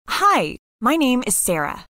Hi, my name is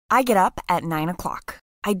Sarah. I get up at 9 o'clock.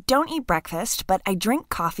 I don't eat breakfast, but I drink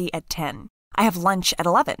coffee at 10. I have lunch at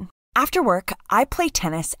 11. After work, I play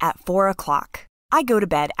tennis at 4 o'clock. I go to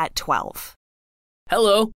bed at 12.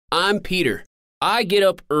 Hello, I'm Peter. I get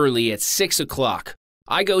up early at 6 o'clock.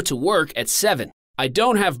 I go to work at 7. I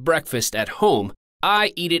don't have breakfast at home.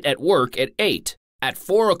 I eat it at work at 8. At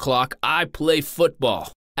 4 o'clock, I play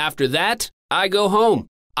football. After that, I go home.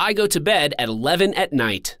 I go to bed at 11 at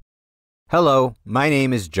night. Hello, my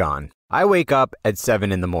name is John. I wake up at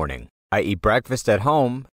 7 in the morning. I eat breakfast at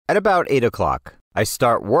home at about 8 o'clock. I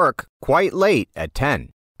start work quite late at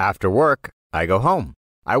 10. After work, I go home.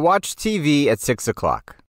 I watch TV at 6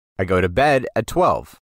 o'clock. I go to bed at 12.